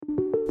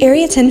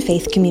Area 10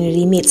 Faith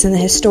Community meets in the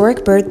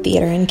historic Byrd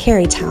Theater in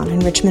Carytown in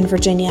Richmond,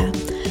 Virginia.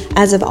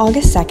 As of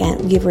August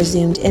 2nd, we have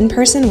resumed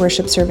in-person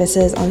worship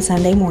services on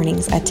Sunday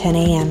mornings at 10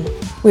 a.m.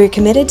 We are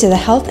committed to the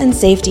health and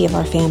safety of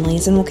our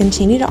families and will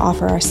continue to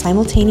offer our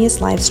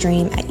simultaneous live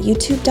stream at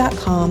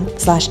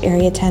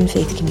youtube.com/Area 10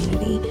 Faith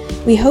Community.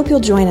 We hope you'll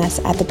join us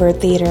at the Byrd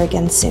Theater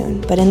again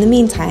soon, but in the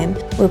meantime,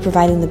 we're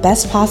providing the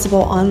best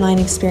possible online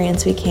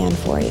experience we can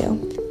for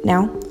you.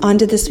 Now, on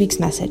to this week's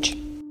message.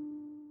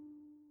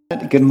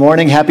 Good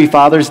morning. Happy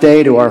Father's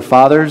Day to our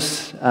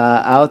fathers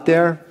out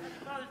there.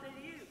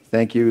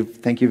 Thank you.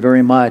 Thank you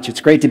very much. It's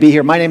great to be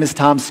here. My name is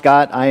Tom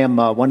Scott. I am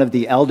one of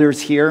the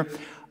elders here.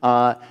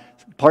 Part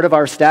of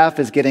our staff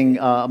is getting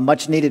a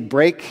much-needed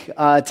break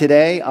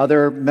today.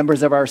 Other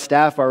members of our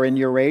staff are in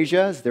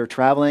Eurasia. They're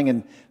traveling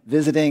and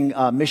visiting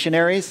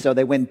missionaries, so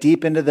they went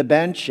deep into the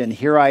bench, and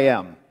here I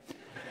am.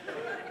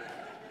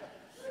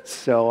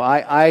 So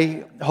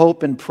I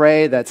hope and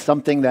pray that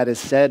something that is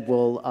said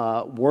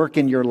will work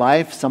in your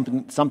life,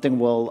 something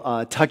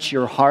will touch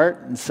your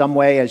heart in some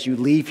way as you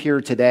leave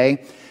here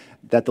today,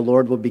 that the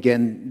Lord will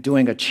begin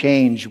doing a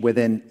change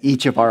within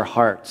each of our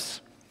hearts.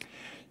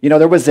 You know,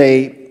 there was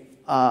a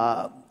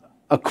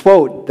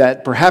quote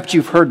that perhaps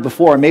you've heard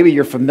before, maybe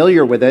you're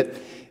familiar with it.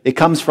 It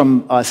comes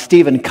from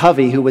Stephen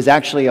Covey, who was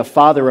actually a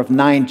father of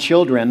 9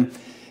 children.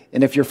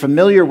 And if you're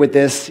familiar with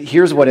this,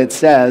 here's what it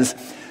says.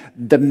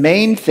 The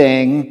main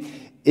thing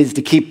is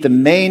to keep the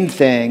main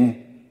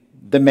thing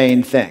the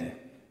main thing.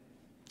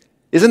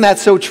 Isn't that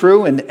so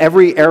true in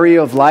every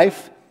area of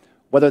life?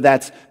 Whether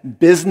that's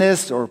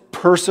business or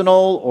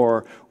personal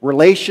or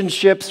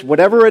relationships,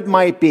 whatever it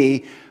might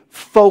be,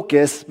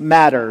 focus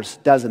matters,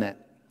 doesn't it?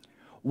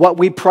 What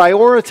we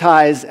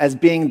prioritize as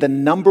being the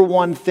number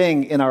one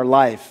thing in our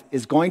life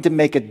is going to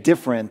make a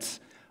difference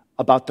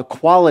about the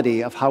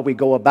quality of how we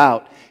go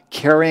about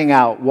carrying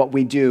out what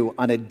we do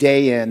on a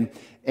day in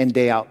and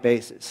day out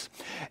basis.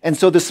 And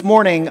so this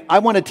morning, I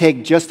want to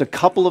take just a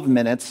couple of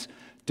minutes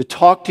to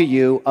talk to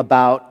you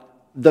about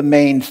the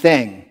main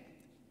thing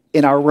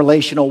in our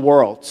relational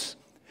worlds.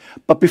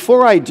 But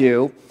before I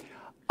do,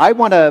 I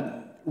want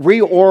to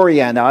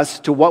reorient us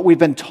to what we've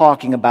been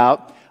talking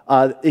about.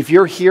 If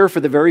you're here for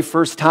the very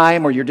first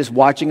time or you're just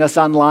watching us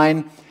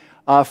online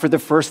for the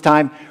first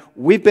time,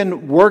 we've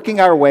been working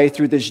our way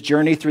through this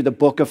journey through the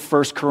book of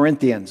 1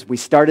 Corinthians. We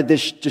started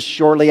this just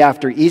shortly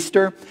after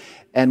Easter,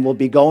 and we'll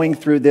be going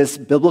through this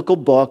biblical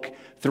book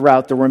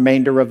throughout the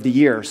remainder of the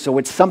year. So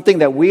it's something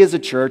that we as a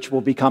church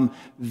will become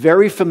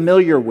very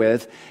familiar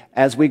with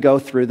as we go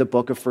through the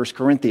book of 1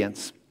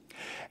 Corinthians.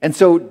 And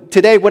so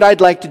today what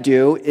I'd like to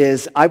do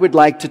is I would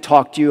like to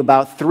talk to you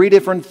about 3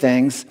 different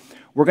things.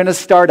 We're going to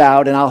start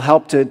out, and I'll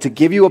help to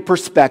give you a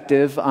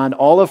perspective on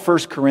all of 1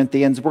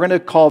 Corinthians. We're going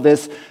to call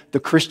this the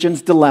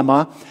Christian's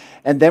Dilemma.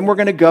 And then we're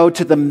going to go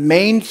to the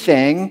main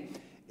thing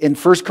in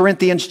 1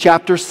 Corinthians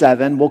chapter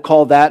 7. We'll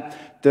call that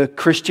the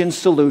Christian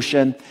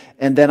solution,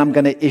 and then I'm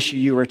going to issue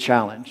you a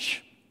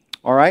challenge.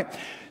 All right?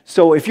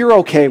 So if you're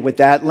okay with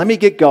that, let me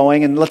get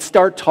going, and let's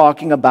start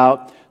talking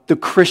about the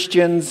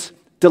Christian's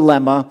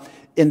dilemma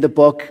in the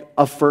book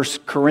of 1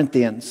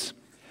 Corinthians.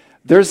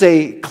 There's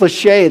a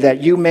cliche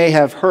that you may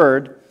have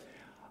heard,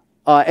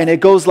 and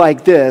it goes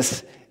like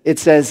this. It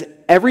says,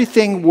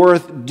 everything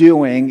worth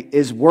doing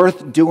is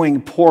worth doing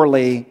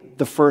poorly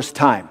the first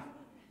time.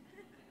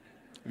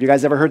 Have you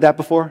guys ever heard that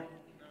before?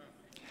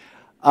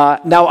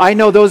 Now, I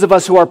know those of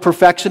us who are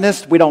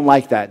perfectionists, we don't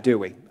like that, do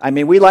we? I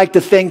mean, we like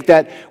to think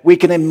that we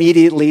can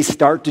immediately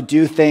start to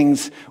do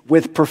things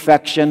with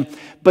perfection,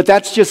 but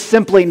that's just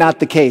simply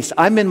not the case.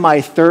 I'm in my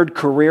 3rd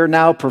career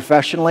now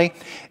professionally,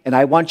 and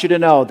I want you to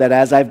know that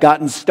as I've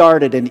gotten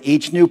started in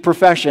each new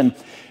profession,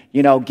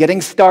 you know,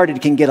 getting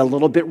started can get a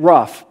little bit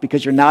rough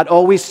because you're not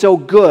always so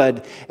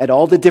good at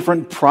all the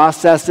different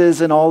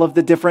processes and all of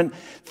the different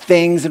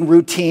things and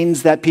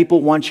routines that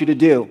people want you to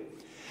do.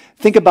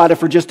 Think about it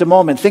for just a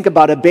moment. Think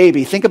about a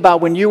baby. Think about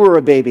when you were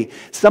a baby.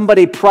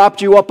 Somebody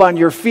propped you up on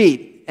your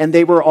feet, and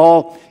they were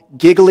all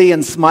giggly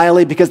and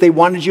smiley because they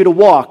wanted you to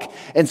walk.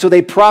 And so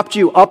they propped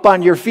you up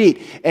on your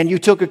feet, and you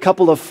took a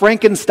couple of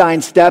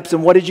Frankenstein steps,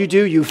 and what did you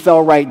do? You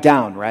fell right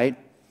down, right?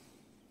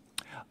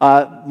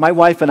 My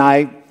wife and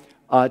I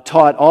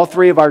taught all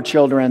 3 of our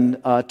children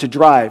to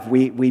drive.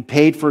 We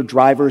paid for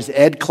driver's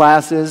ed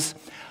classes.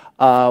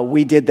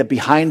 We did the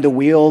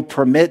behind-the-wheel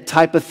permit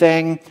type of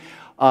thing.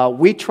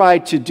 We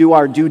tried to do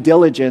our due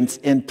diligence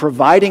in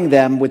providing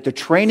them with the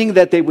training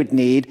that they would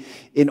need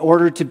in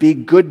order to be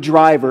good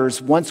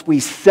drivers once we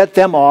set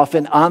them off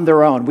and on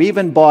their own. We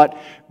even bought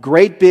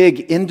great big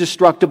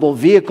indestructible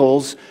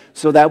vehicles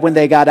so that when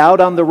they got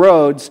out on the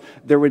roads,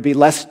 there would be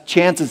less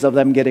chances of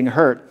them getting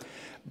hurt.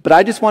 But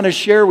I just want to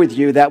share with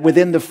you that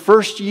within the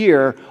first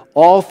year,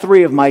 all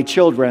 3 of my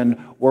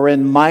children were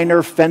in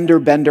minor fender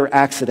bender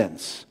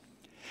accidents.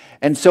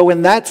 And so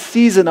in that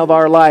season of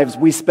our lives,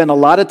 we spent a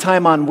lot of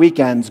time on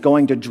weekends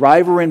going to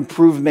driver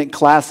improvement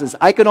classes.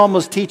 I could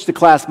almost teach the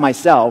class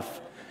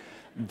myself.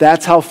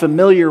 That's how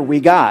familiar we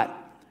got.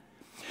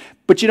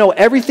 But you know,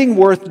 everything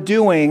worth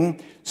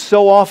doing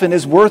so often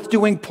is worth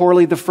doing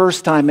poorly the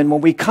first time. And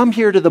when we come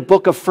here to the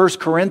book of 1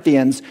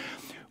 Corinthians,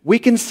 we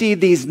can see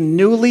these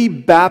newly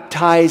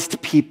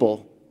baptized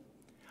people.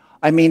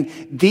 I mean,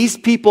 these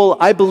people,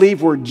 I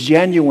believe, were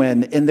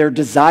genuine in their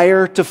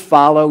desire to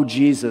follow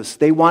Jesus.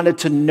 They wanted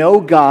to know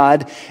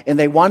God, and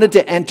they wanted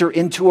to enter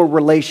into a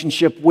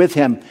relationship with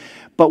Him.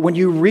 But when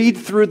you read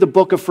through the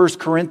book of 1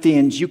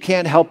 Corinthians, you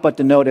can't help but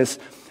to notice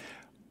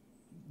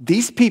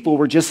these people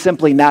were just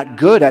simply not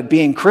good at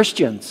being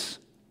Christians.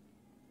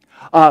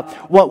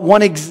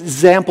 One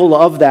example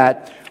of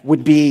that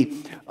would be,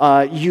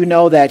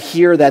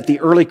 that the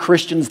early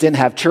Christians didn't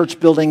have church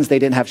buildings. They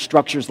didn't have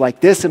structures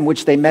like this in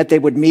which they met. They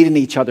would meet in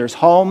each other's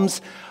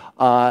homes.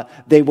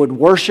 They would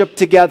worship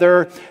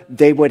together.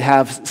 They would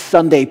have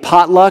Sunday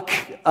potluck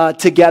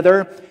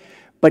together.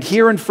 But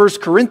here in 1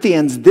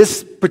 Corinthians,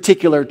 this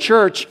particular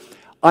church,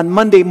 on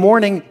Monday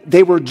morning,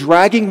 they were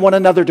dragging one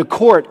another to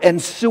court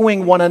and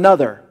suing one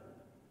another.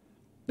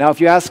 Now, if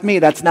you ask me,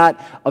 that's not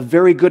a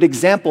very good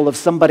example of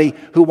somebody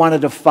who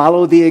wanted to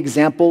follow the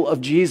example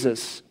of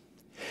Jesus.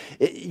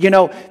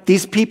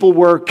 These people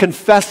were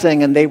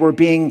confessing and they were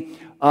being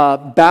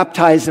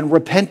baptized and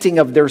repenting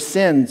of their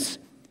sins.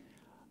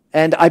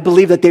 And I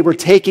believe that they were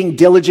taking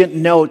diligent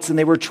notes and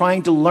they were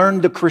trying to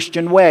learn the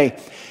Christian way.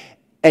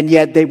 And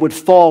yet they would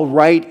fall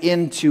right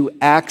into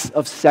acts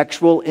of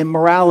sexual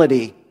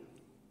immorality.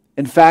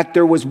 In fact,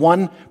 there was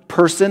one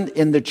person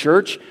in the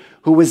church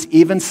who was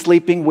even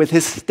sleeping with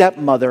his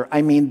stepmother.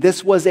 I mean,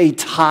 this was a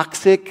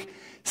toxic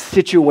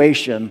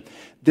situation.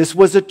 This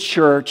was a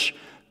church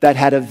that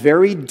had a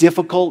very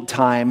difficult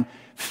time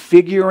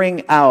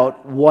figuring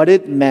out what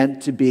it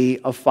meant to be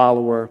a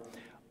follower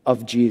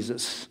of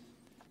Jesus.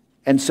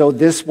 And so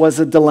this was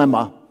a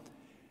dilemma.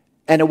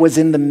 And it was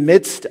in the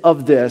midst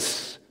of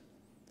this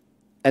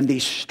and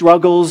these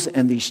struggles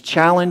and these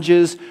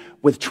challenges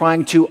with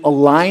trying to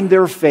align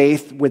their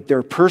faith with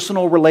their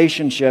personal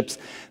relationships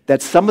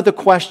that some of the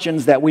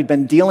questions that we've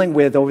been dealing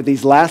with over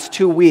these last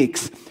 2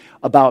 weeks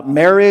about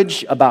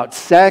marriage, about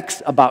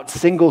sex, about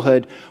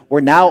singlehood,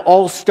 were now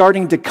all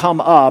starting to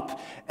come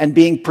up and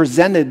being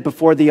presented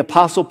before the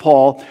Apostle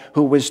Paul,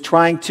 who was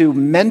trying to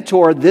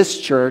mentor this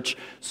church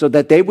so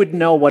that they would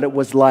know what it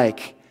was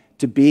like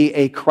to be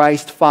a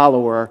Christ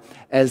follower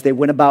as they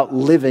went about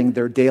living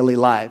their daily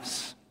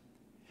lives.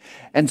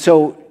 And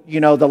so,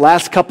 the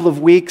last couple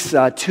of weeks,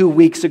 2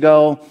 weeks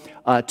ago,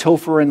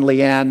 Topher and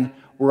Leanne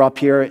were up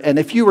here. And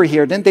if you were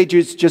here, didn't they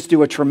just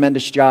do a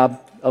tremendous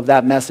job of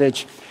that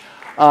message?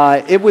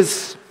 It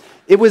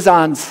was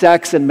on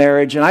sex and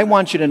marriage. And I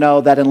want you to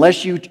know that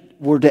unless you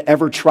were to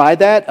ever try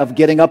that, of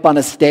getting up on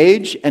a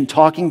stage and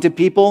talking to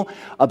people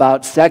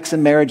about sex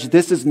and marriage,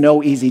 this is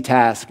no easy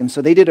task. And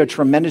so they did a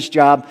tremendous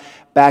job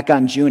back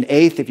on June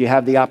 8th. If you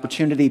have the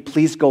opportunity,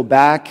 please go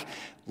back,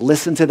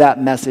 listen to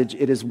that message.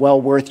 It is well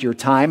worth your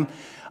time.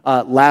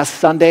 Last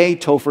Sunday,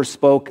 Topher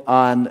spoke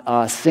on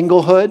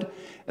singlehood.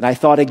 And I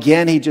thought,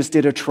 again, he just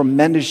did a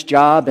tremendous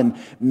job in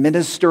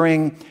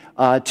ministering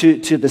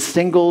to the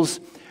singles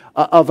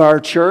of our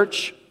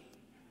church.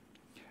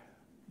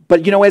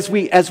 But,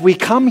 as we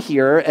come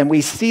here and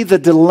we see the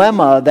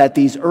dilemma that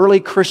these early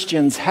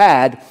Christians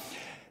had,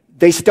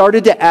 they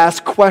started to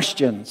ask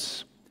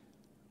questions.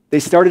 They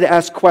started to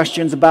ask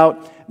questions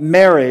about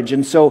marriage.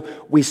 And so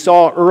we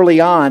saw early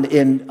on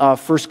in 1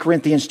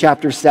 Corinthians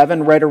chapter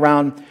 7, right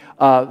around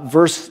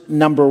verse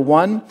number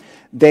 1,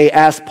 they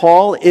asked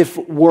Paul, if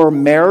we're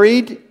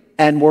married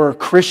and we're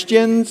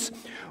Christians,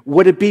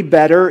 would it be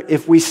better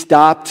if we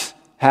stopped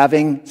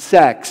having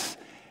sex?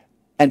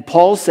 And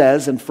Paul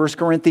says in 1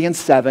 Corinthians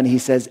 7, he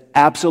says,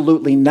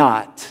 absolutely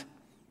not.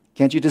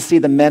 Can't you just see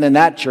the men in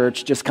that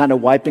church just kind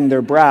of wiping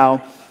their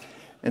brow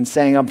and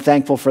saying, I'm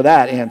thankful for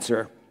that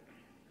answer.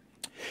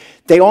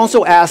 They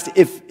also asked,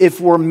 if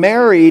we're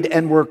married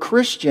and we're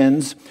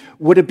Christians,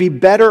 would it be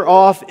better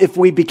off if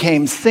we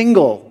became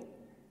single?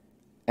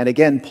 And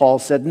again, Paul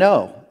said,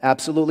 no,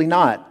 absolutely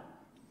not.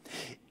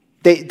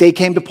 They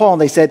came to Paul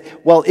and they said,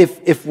 well,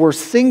 if we're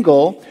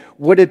single,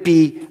 would it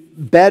be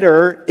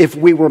better if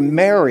we were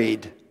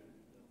married?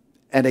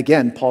 And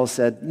again, Paul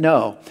said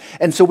no.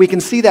 And so we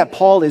can see that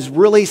Paul is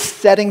really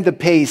setting the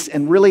pace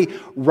and really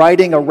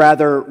writing a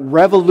rather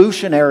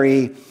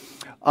revolutionary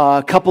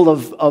couple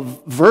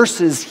of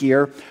verses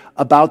here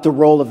about the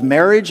role of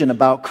marriage and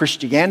about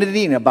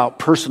Christianity and about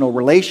personal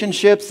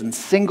relationships and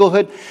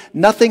singlehood.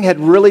 Nothing had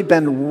really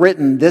been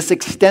written this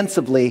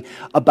extensively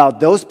about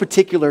those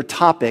particular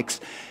topics.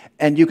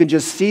 And you can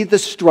just see the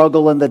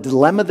struggle and the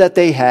dilemma that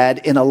they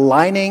had in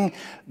aligning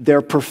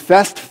their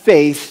professed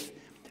faith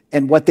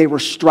and what they were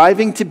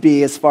striving to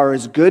be as far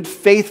as good,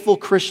 faithful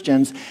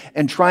Christians,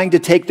 and trying to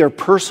take their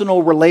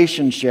personal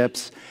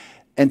relationships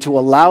and to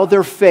allow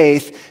their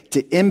faith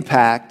to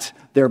impact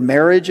their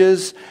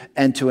marriages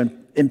and to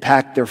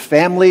impact their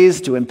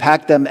families, to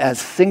impact them as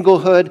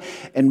singlehood,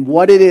 and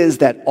what it is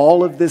that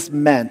all of this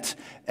meant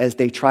as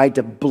they tried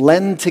to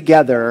blend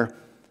together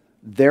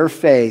their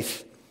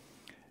faith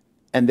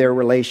and their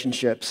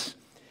relationships.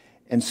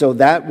 And so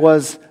that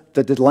was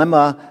the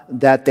dilemma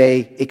that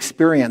they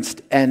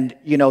experienced. And,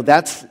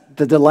 that's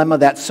the dilemma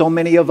that so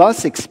many of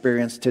us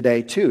experience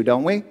today too,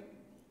 don't we?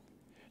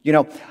 You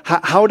know,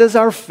 how does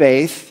our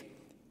faith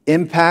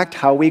impact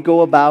how we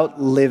go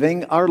about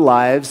living our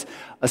lives,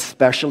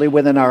 especially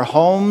within our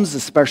homes,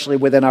 especially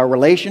within our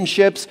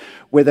relationships,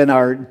 within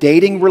our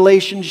dating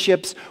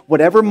relationships,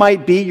 whatever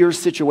might be your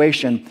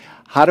situation?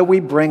 How do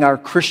we bring our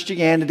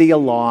Christianity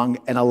along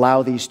and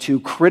allow these two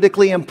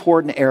critically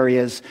important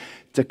areas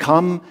to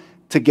come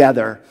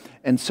together?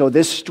 And so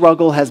this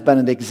struggle has been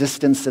in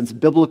existence since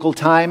biblical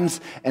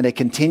times, and it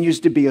continues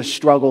to be a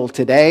struggle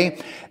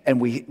today. And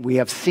we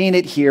have seen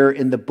it here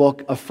in the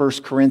book of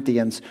 1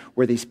 Corinthians,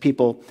 where these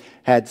people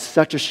had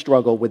such a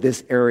struggle with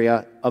this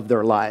area of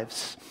their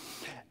lives.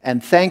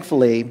 And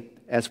thankfully,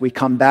 as we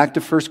come back to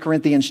 1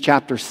 Corinthians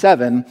chapter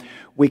 7,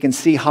 we can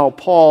see how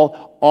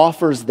Paul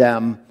offers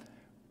them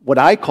what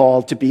I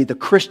call to be the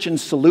Christian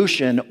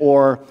solution,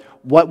 or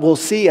what we'll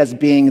see as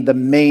being the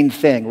main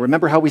thing.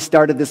 Remember how we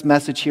started this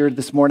message here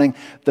this morning?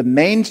 The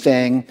main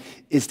thing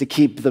is to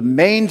keep the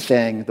main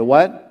thing, the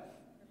what?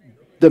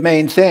 The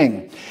main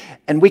thing.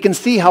 And we can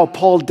see how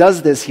Paul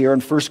does this here in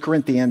 1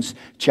 Corinthians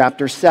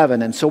chapter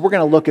 7. And so we're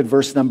going to look at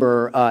verse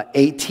number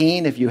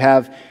 18. If you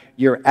have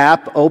your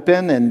app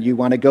open and you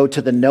want to go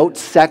to the notes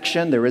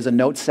section, there is a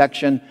notes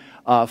section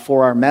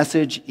for our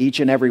message each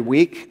and every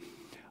week.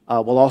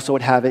 We'll also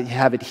have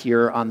it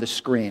here on the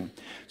screen.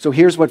 So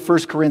here's what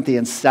 1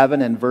 Corinthians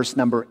 7 and verse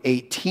number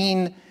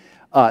 18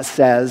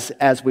 says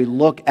as we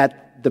look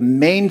at the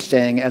main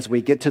thing, as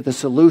we get to the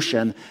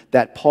solution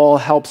that Paul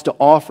helps to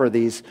offer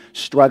these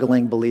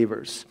struggling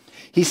believers.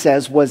 He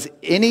says, "Was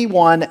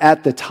anyone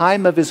at the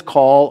time of his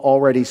call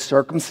already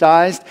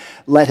circumcised?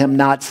 Let him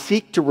not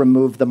seek to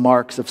remove the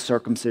marks of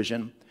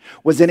circumcision.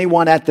 Was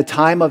anyone at the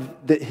time of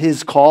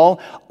his call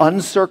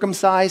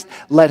uncircumcised?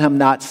 Let him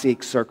not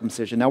seek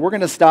circumcision." Now we're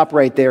going to stop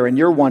right there, and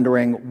you're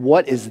wondering,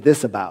 what is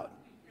this about?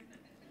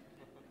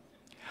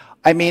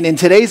 I mean, in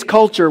today's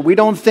culture, we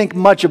don't think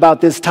much about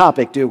this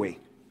topic, do we?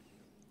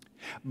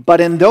 But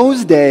in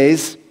those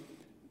days,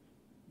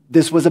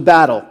 this was a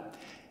battle.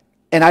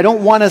 And I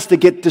don't want us to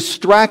get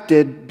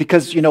distracted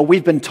because, you know,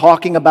 we've been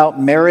talking about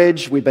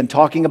marriage, we've been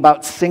talking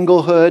about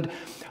singlehood.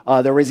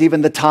 There was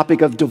even the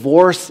topic of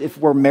divorce if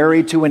we're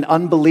married to an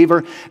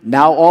unbeliever.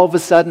 Now, all of a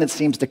sudden, it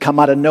seems to come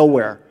out of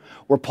nowhere,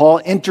 where Paul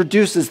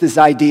introduces this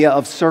idea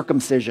of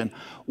circumcision.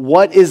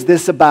 What is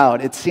this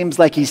about? It seems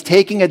like he's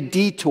taking a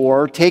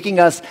detour, taking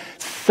us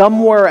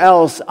somewhere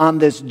else on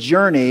this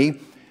journey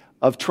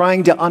of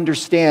trying to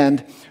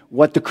understand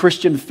what the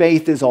Christian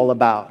faith is all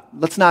about.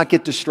 Let's not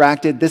get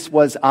distracted. This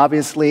was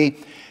obviously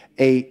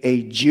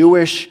a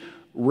Jewish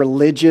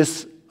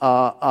religious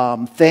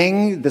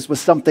thing. This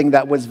was something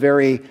that was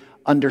very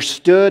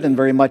understood and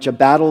very much a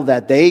battle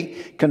that they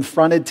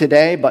confronted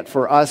today. But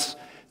for us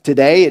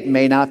today, it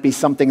may not be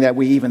something that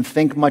we even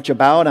think much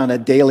about on a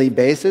daily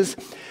basis.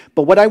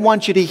 But what I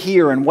want you to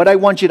hear and what I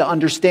want you to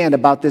understand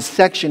about this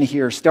section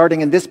here, starting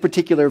in this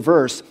particular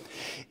verse,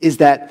 is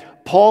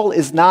that Paul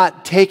is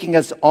not taking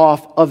us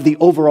off of the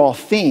overall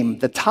theme.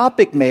 The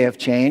topic may have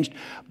changed,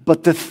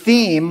 but the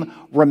theme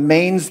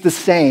remains the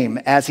same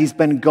as he's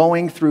been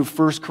going through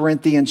 1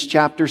 Corinthians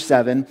chapter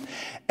 7.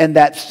 And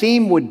that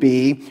theme would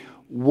be,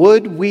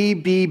 would we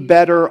be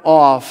better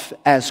off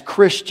as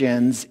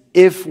Christians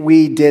if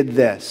we did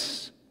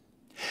this?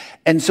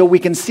 And so we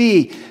can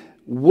see,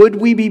 would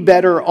we be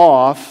better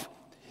off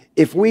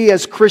if we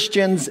as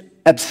Christians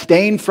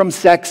abstain from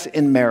sex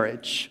in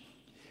marriage?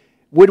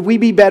 Would we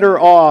be better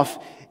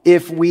off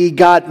if we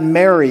got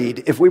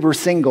married, if we were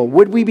single?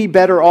 Would we be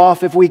better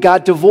off if we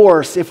got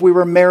divorced, if we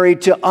were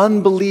married to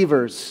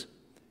unbelievers?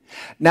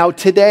 Now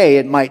today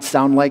it might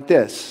sound like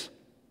this.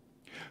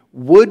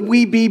 Would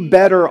we be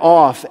better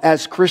off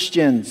as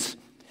Christians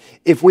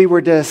if we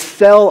were to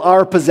sell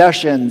our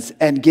possessions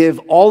and give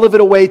all of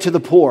it away to the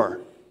poor?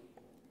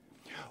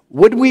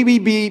 Would we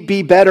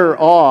be better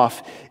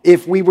off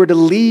if we were to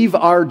leave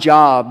our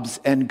jobs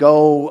and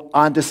go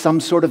onto some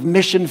sort of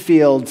mission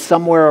field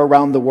somewhere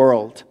around the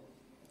world?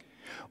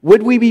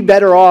 Would we be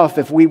better off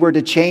if we were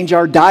to change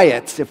our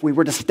diets, if we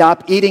were to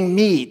stop eating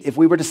meat, if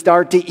we were to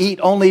start to eat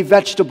only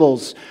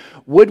vegetables?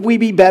 Would we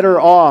be better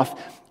off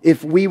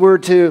if we were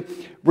to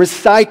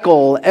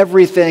recycle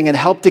everything and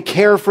help to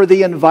care for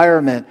the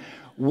environment?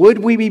 Would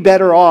we be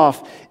better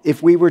off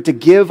if we were to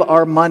give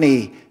our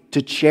money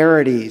to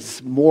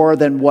charities more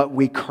than what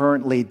we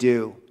currently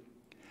do?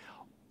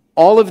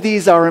 All of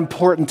these are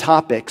important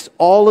topics.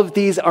 All of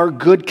these are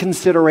good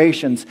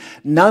considerations.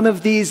 None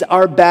of these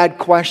are bad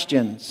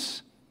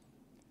questions.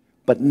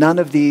 But none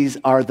of these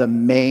are the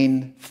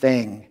main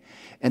thing.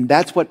 And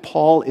that's what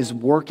Paul is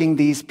working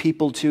these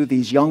people to,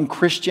 these young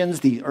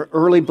Christians, the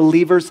early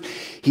believers.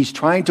 He's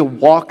trying to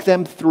walk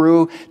them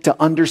through to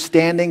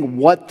understanding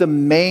what the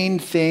main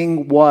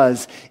thing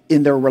was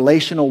in their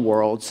relational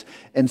worlds.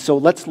 And so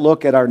let's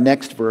look at our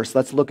next verse.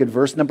 Let's look at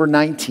verse number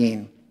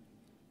 19.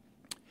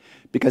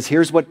 Because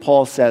here's what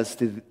Paul says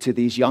to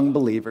these young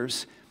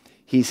believers.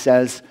 He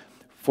says,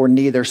 For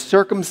neither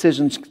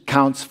circumcision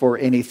counts for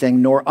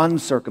anything nor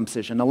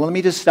uncircumcision. Now, let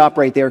me just stop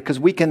right there because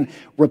we can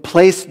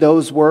replace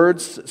those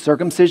words,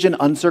 circumcision,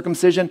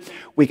 uncircumcision.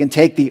 We can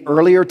take the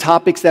earlier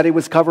topics that he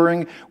was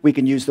covering. We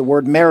can use the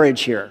word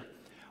marriage here.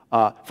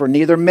 For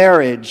neither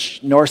marriage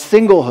nor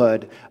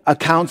singlehood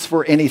accounts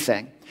for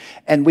anything.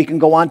 And we can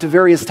go on to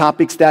various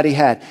topics that he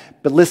had.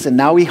 But listen,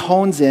 now he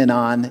hones in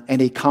on and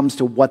he comes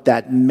to what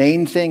that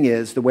main thing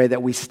is, the way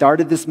that we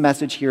started this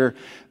message here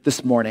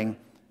this morning.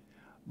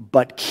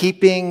 But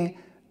keeping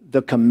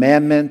the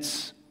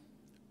commandments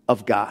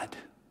of God.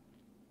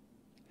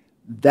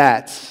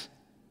 That's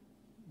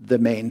the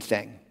main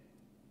thing.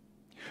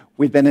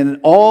 We've been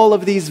in all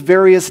of these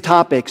various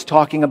topics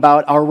talking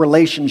about our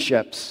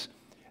relationships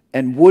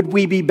and would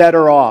we be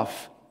better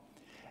off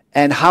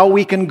and how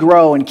we can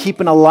grow and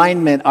keep in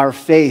alignment our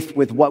faith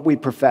with what we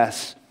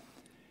profess.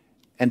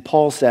 And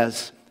Paul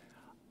says,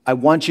 I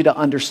want you to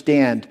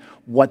understand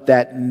what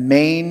that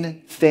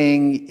main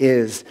thing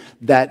is.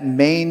 That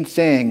main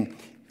thing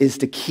is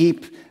to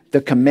keep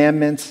the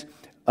commandments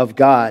of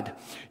God.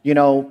 You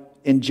know,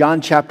 in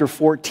John chapter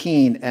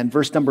 14 and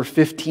verse number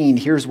 15,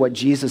 here's what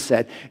Jesus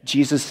said.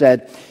 Jesus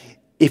said,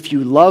 if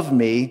you love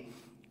me,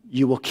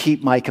 you will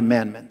keep my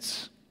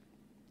commandments.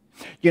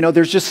 You know,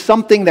 there's just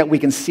something that we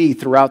can see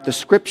throughout the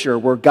scripture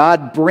where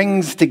God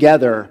brings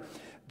together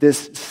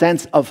this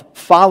sense of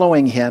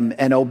following him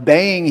and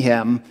obeying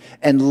him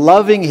and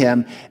loving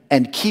him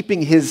and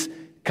keeping his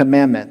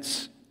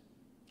commandments.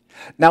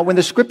 Now, when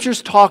the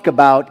scriptures talk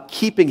about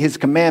keeping his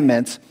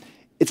commandments,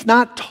 it's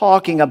not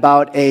talking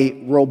about a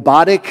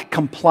robotic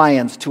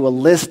compliance to a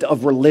list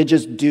of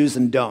religious do's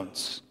and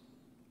don'ts.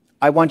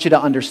 I want you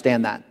to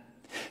understand that.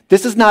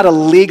 This is not a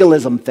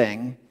legalism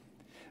thing.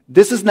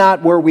 This is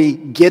not where we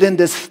get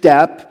into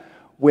step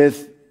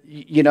with,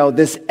 you know,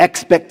 this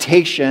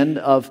expectation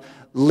of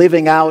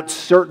living out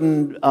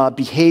certain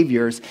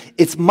behaviors.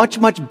 It's much,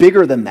 much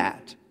bigger than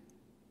that.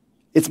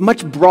 It's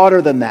much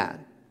broader than that.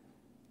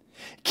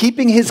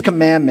 Keeping his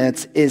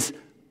commandments is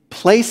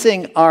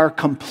placing our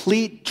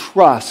complete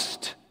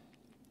trust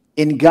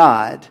in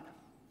God,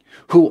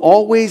 who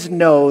always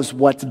knows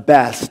what's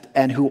best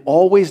and who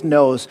always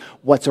knows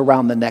what's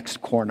around the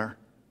next corner.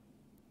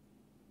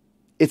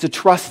 It's a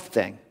trust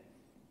thing.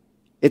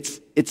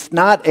 It's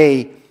not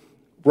a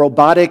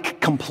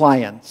robotic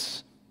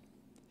compliance.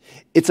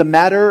 It's a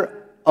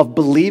matter of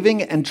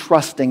believing and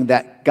trusting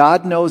that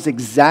God knows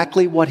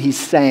exactly what he's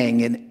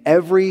saying in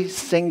every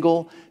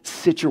single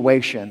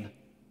situation.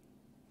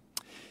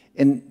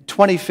 In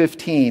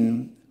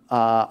 2015,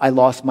 I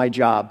lost my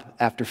job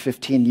after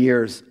 15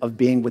 years of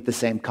being with the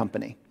same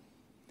company.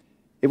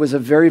 It was a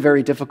very,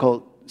 very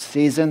difficult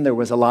season. There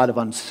was a lot of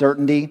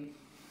uncertainty.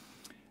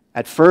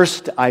 At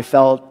first, I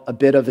felt a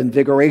bit of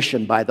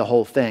invigoration by the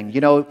whole thing.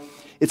 You know,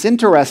 it's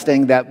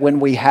interesting that when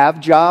we have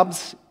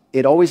jobs,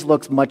 it always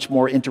looks much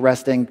more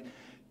interesting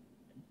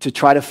to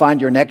try to find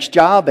your next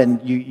job.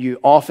 And you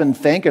often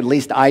think, at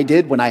least I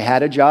did when I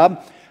had a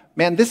job,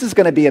 man, this is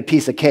going to be a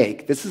piece of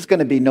cake. This is going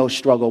to be no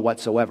struggle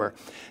whatsoever.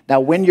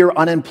 Now, when you're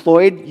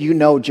unemployed, you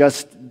know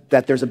just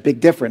that there's a big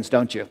difference,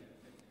 don't you?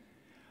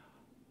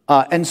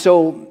 And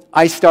so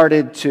I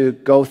started to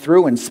go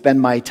through and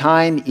spend my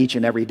time each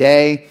and every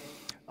day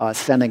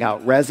sending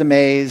out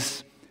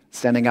resumes,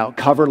 sending out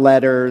cover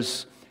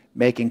letters,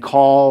 making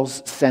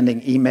calls, sending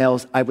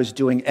emails. I was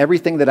doing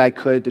everything that I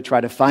could to try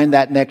to find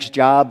that next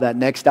job, that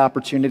next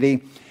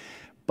opportunity,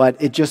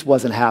 but it just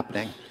wasn't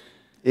happening.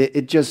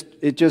 It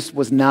just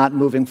was not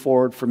moving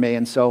forward for me.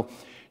 And so,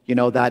 you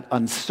know, that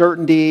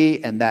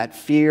uncertainty and that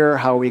fear,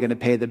 how are we going to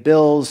pay the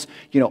bills?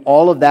 You know,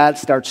 all of that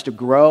starts to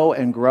grow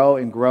and grow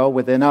and grow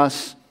within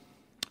us.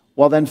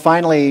 Well, then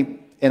finally,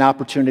 an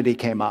opportunity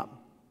came up.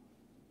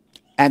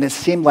 And it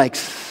seemed like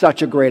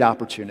such a great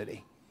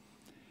opportunity.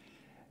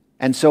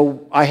 And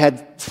so I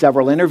had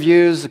several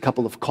interviews, a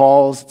couple of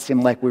calls. It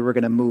seemed like we were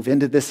going to move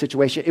into this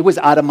situation. It was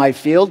out of my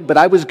field, but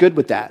I was good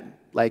with that.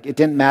 Like, it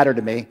didn't matter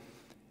to me.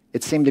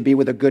 It seemed to be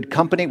with a good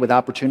company, with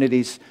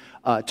opportunities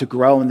to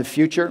grow in the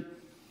future.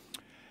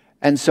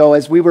 And so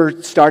as we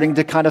were starting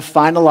to kind of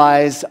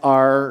finalize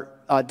our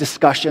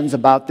discussions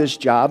about this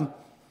job,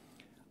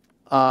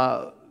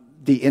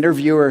 the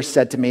interviewer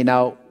said to me,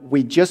 now,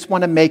 we just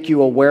want to make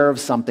you aware of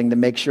something to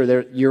make sure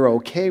that you're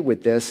okay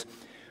with this.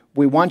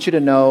 We want you to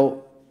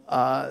know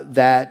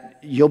that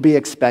you'll be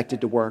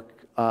expected to work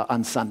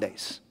on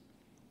Sundays.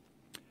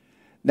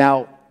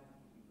 Now,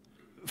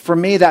 for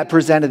me, that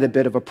presented a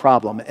bit of a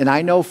problem. And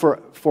I know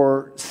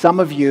for some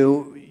of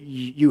you,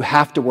 you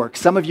have to work.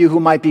 Some of you who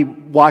might be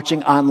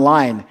watching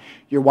online,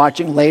 you're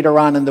watching later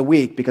on in the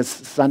week because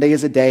Sunday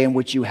is a day in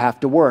which you have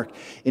to work.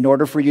 In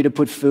order for you to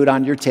put food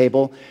on your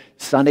table,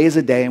 Sunday is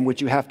a day in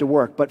which you have to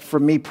work. But for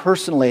me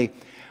personally,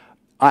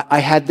 I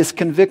had this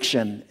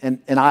conviction,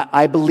 and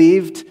I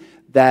believed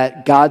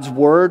that God's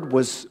word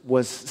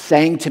was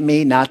saying to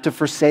me not to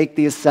forsake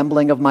the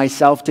assembling of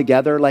myself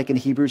together, like in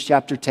Hebrews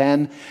chapter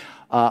 10.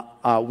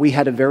 We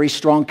had a very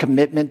strong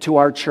commitment to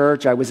our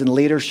church. I was in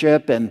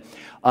leadership and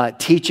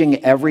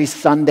teaching every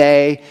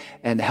Sunday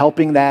and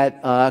helping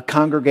that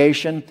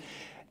congregation.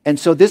 And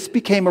so this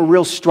became a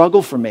real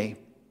struggle for me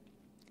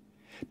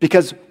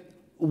because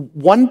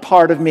one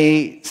part of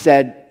me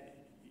said,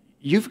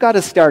 you've got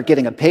to start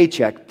getting a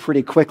paycheck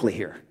pretty quickly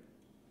here.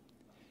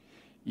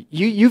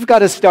 You've got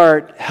to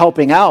start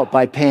helping out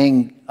by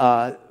paying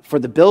for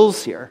the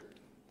bills here.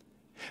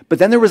 But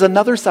then there was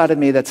another side of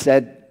me that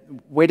said,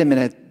 wait a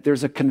minute,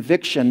 there's a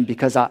conviction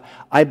because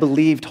I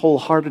believed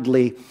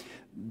wholeheartedly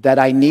that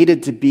I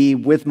needed to be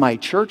with my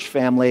church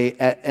family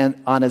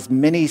and on as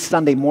many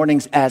Sunday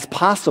mornings as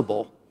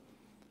possible.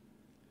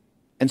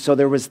 And so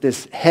there was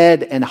this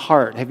head and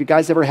heart. Have you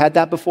guys ever had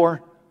that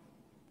before?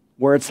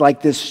 Where it's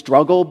like this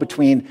struggle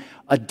between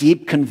a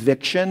deep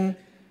conviction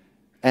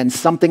and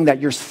something that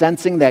you're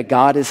sensing that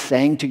God is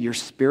saying to your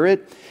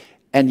spirit,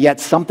 and yet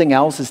something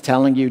else is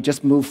telling you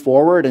just move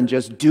forward and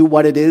just do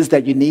what it is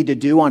that you need to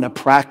do on a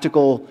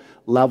practical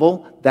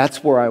level.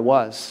 That's where I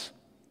was.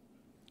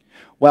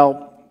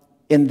 Well,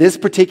 in this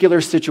particular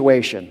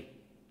situation,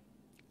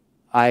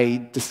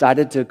 I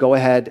decided to go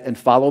ahead and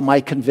follow my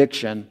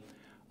conviction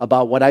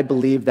about what I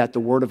believed that the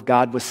Word of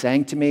God was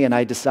saying to me, and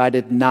I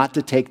decided not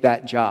to take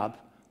that job.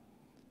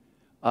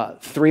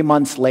 3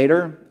 months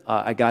later,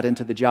 I got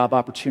into the job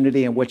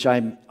opportunity in which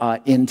I'm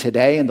in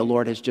today, and the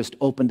Lord has just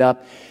opened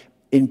up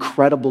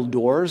incredible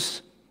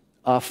doors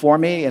for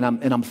me, and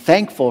I'm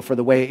thankful for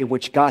the way in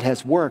which God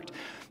has worked.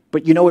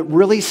 But you know, it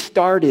really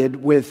started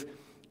with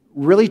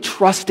really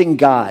trusting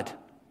God.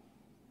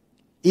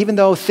 Even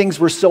though things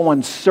were so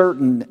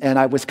uncertain and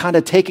I was kind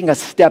of taking a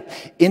step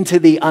into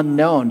the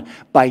unknown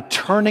by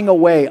turning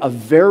away a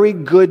very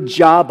good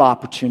job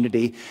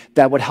opportunity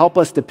that would help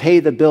us to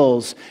pay the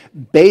bills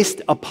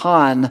based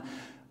upon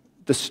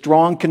the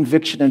strong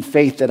conviction and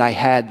faith that I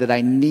had that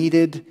I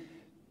needed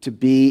to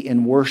be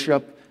in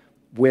worship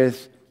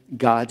with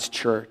God's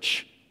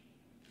church.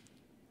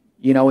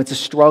 You know, it's a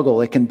struggle.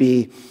 It can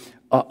be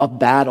a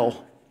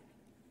battle.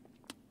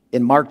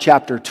 In Mark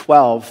chapter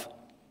 12,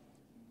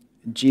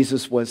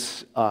 Jesus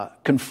was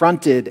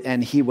confronted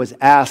and he was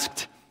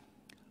asked,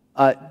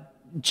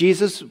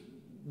 Jesus,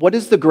 what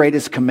is the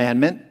greatest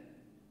commandment?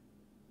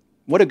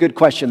 What a good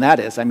question that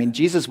is. I mean,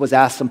 Jesus was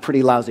asked some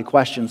pretty lousy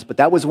questions, but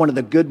that was one of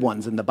the good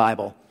ones in the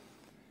Bible.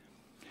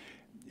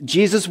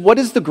 Jesus, what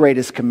is the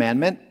greatest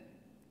commandment?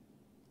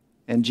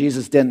 And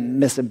Jesus didn't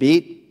miss a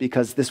beat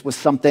because this was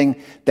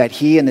something that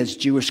he and his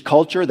Jewish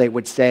culture, they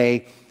would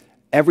say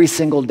every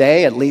single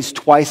day, at least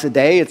twice a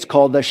day. It's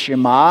called the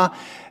Shema.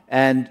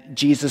 And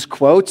Jesus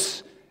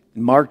quotes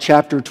in Mark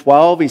chapter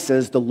 12, he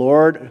says, the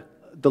Lord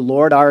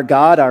our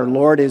God, our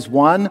Lord is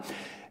one.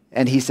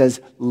 And he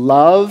says,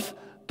 love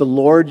the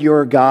Lord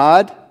your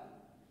God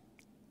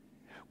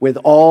with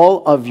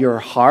all of your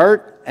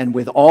heart and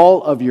with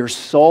all of your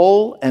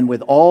soul and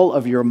with all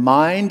of your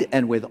mind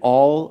and with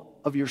all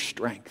of your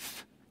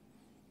strength.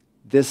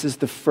 This is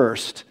the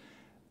first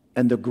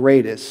and the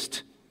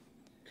greatest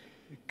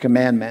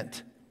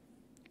commandment.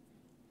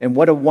 And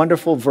what a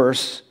wonderful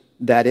verse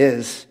that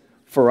is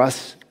for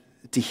us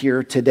to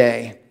hear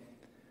today.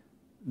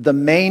 The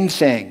main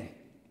thing,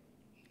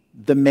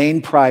 the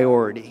main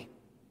priority,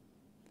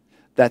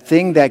 that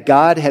thing that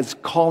God has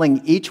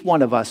calling each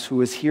one of us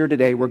who is here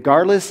today,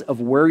 regardless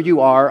of where you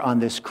are on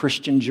this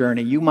Christian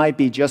journey. You might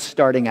be just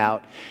starting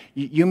out.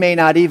 You may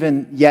not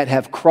even yet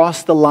have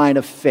crossed the line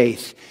of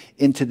faith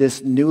into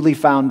this newly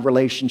found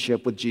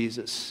relationship with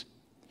Jesus.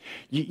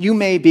 You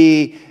may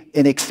be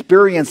an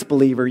experienced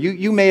believer.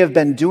 You may have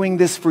been doing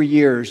this for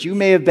years. You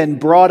may have been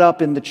brought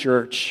up in the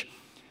church.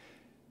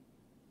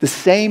 The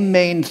same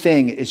main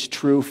thing is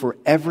true for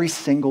every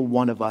single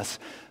one of us.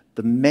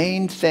 The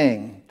main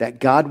thing that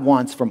God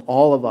wants from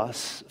all of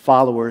us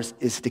followers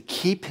is to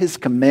keep his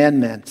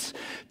commandments,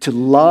 to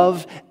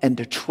love and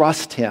to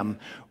trust him,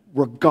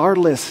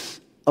 regardless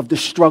of the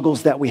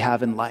struggles that we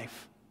have in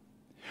life.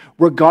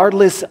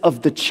 Regardless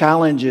of the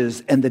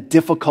challenges and the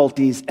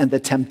difficulties and the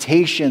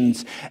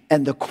temptations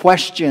and the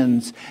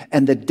questions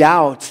and the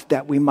doubts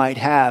that we might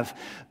have,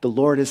 the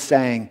Lord is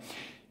saying,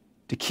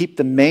 to keep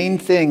the main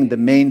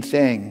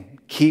thing,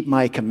 keep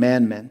my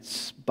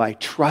commandments by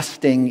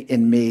trusting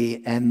in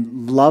me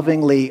and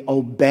lovingly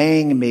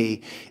obeying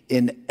me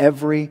in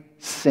every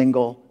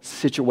single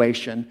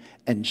situation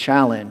and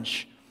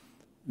challenge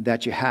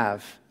that you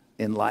have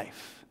in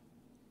life.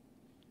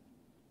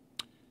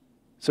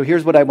 So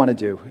here's what I want to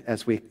do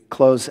as we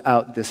close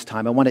out this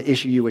time. I want to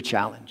issue you a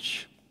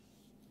challenge.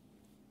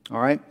 All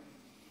right?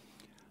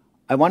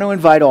 I want to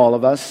invite all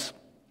of us,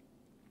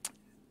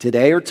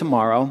 today or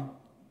tomorrow,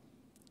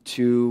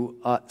 to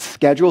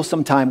schedule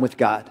some time with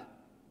God.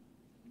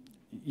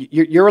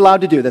 You're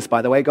allowed to do this,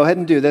 by the way. Go ahead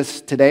and do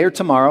this today or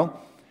tomorrow.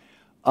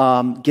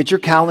 Get your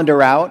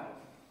calendar out.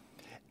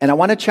 And I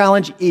want to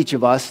challenge each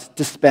of us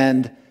to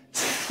spend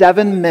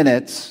 7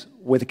 minutes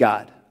with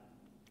God.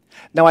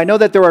 Now, I know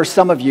that there are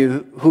some of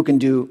you who can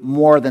do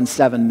more than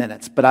 7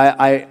 minutes, but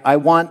I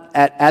want,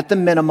 at the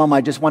minimum,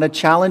 I just want to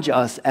challenge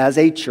us as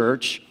a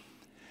church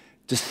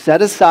to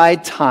set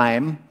aside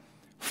time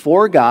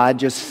for God,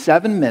 just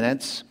 7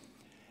 minutes,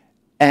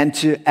 and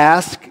to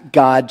ask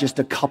God just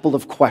a couple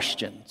of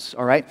questions,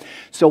 all right?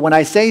 So when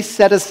I say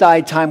set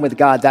aside time with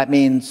God, that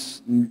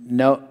means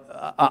no,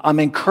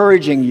 I'm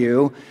encouraging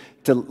you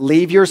to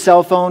leave your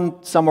cell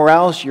phone somewhere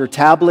else, your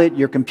tablet,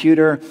 your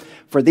computer.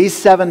 For these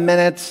 7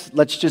 minutes,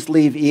 let's just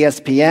leave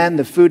ESPN,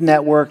 the Food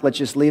Network, let's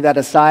just leave that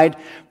aside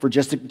for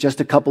just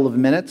a couple of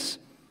minutes.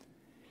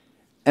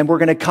 And we're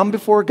going to come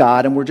before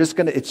God, and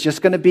it's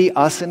just going to be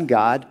us and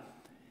God.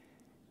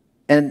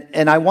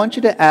 And I want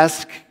you to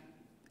ask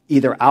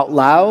either out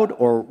loud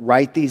or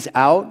write these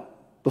out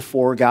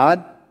before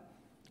God,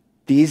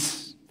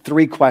 these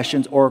 3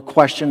 questions or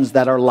questions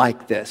that are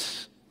like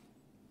this.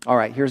 All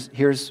right,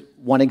 here's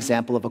one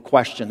example of a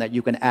question that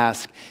you can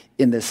ask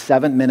in this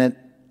 7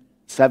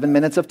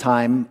 minutes of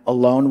time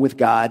alone with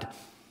God.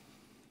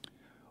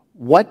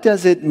 What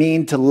does it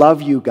mean to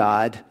love you,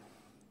 God,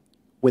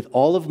 with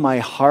all of my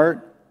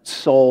heart,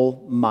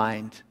 soul,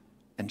 mind,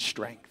 and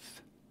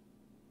strength?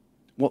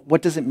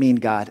 What does it mean,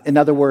 God? In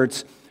other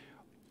words,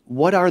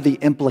 what are the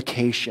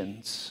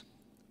implications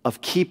of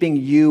keeping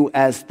you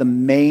as the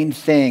main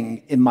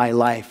thing in my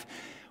life?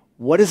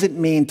 What does it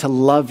mean to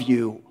love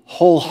you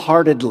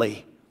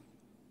wholeheartedly?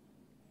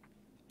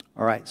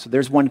 All right, so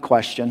there's one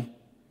question.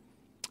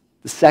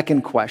 The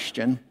second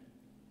question,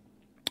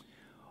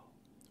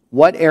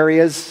 what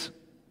areas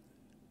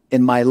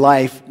in my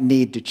life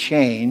need to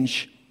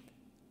change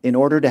in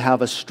order to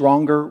have a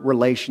stronger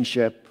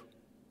relationship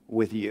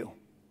with you?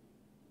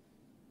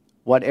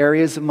 What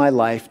areas of my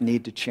life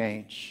need to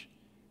change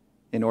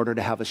in order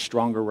to have a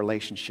stronger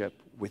relationship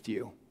with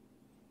you?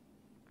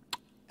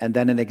 And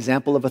then an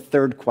example of a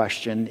third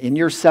question in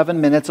your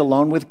 7 minutes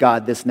alone with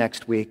God this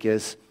next week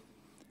is,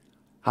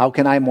 how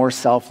can I more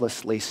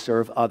selflessly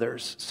serve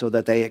others so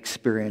that they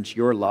experience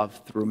your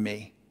love through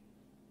me?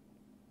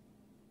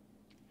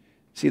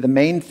 See, the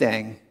main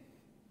thing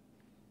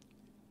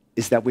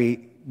is that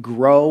we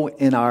grow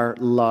in our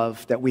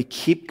love, that we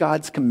keep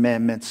God's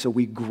commandments so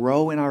we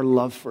grow in our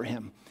love for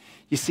Him.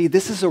 You see,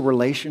 this is a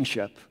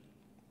relationship.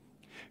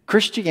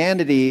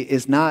 Christianity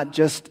is not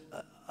just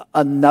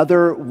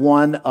another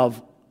one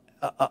of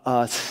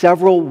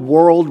several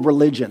world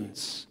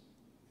religions.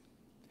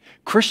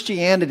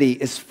 Christianity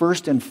is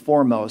first and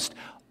foremost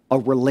a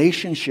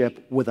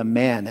relationship with a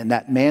man, and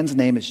that man's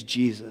name is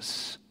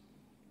Jesus.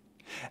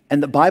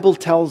 And the Bible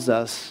tells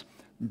us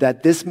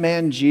that this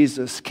man,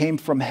 Jesus, came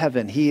from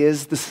heaven. He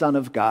is the Son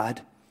of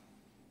God,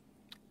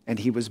 and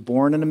he was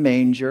born in a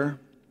manger,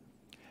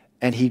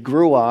 and he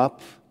grew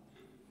up,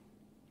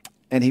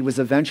 and he was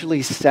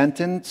eventually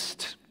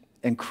sentenced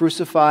and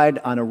crucified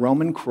on a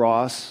Roman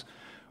cross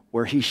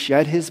where he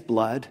shed his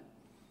blood.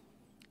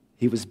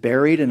 He was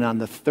buried, and on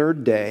the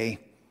third day,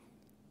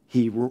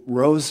 he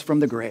rose from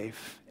the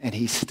grave, and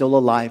he's still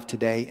alive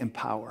today in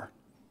power.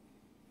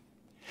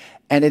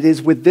 And it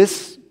is with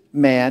this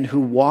man who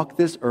walked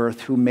this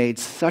earth who made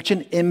such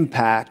an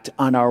impact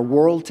on our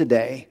world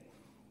today,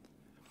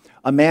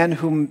 a man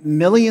whom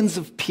millions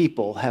of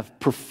people have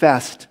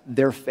professed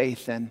their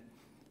faith in,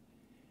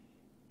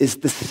 is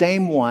the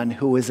same one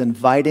who is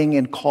inviting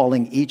and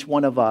calling each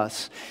one of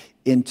us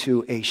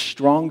into a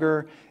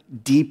stronger,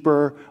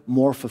 deeper,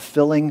 more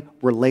fulfilling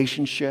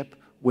relationship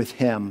with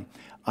Him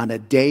on a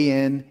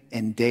day in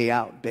and day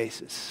out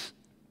basis.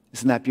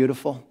 Isn't that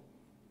beautiful?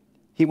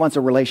 He wants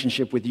a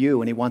relationship with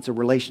you, and He wants a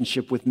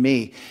relationship with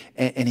me,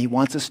 and He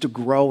wants us to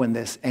grow in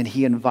this, and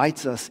He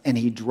invites us, and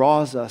He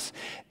draws us,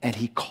 and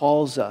He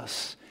calls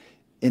us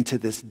into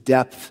this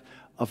depth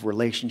of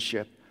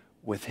relationship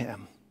with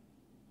Him.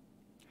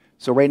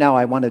 So right now,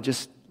 I want to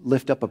just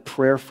lift up a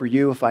prayer for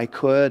you if I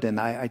could, and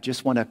I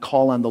just want to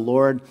call on the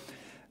Lord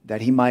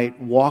that He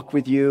might walk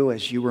with you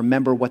as you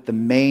remember what the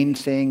main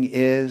thing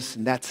is,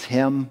 and that's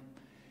Him,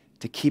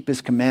 to keep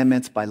His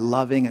commandments by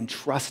loving and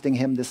trusting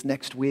Him this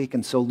next week.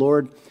 And so,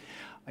 Lord,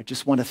 I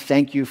just want to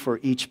thank You for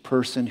each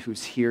person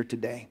who's here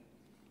today.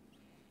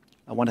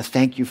 I want to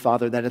thank You,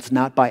 Father, that it's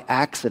not by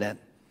accident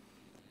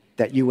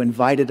that You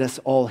invited us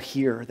all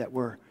here, that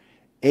we're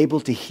able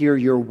to hear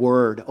Your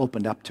word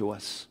opened up to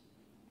us.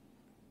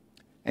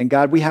 And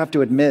God, we have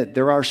to admit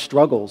there are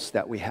struggles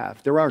that we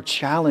have. There are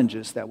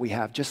challenges that we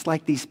have, just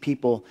like these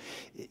people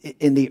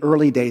in the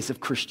early days of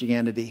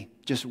Christianity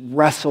just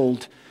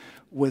wrestled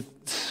with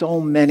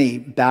so many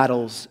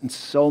battles and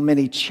so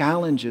many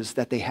challenges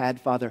that they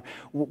had, Father.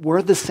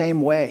 We're the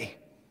same way.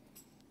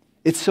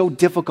 It's so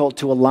difficult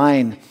to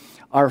align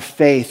our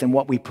faith and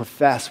what we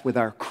profess with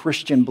our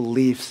Christian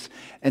beliefs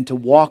and to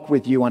walk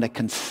with You on a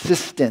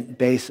consistent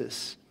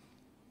basis.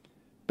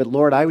 But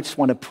Lord, I just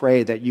want to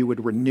pray that You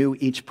would renew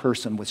each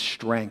person with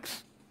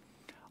strength.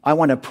 I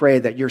want to pray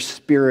that Your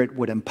Spirit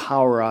would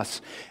empower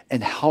us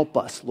and help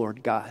us,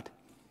 Lord God,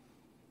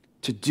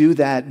 to do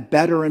that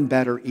better and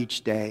better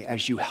each day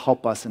as You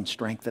help us and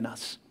strengthen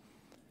us.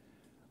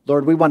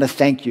 Lord, we want to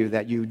thank You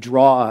that You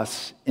draw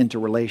us into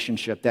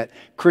relationship, that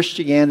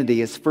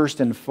Christianity is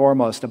first and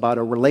foremost about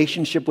a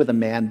relationship with a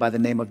man by the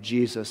name of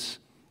Jesus.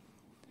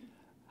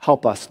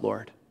 Help us,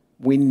 Lord.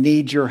 We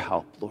need Your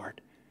help,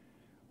 Lord.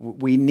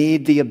 We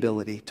need the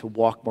ability to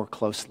walk more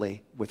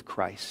closely with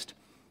Christ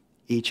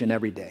each and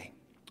every day.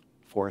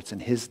 For it's in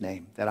his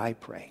name that I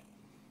pray.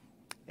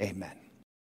 Amen.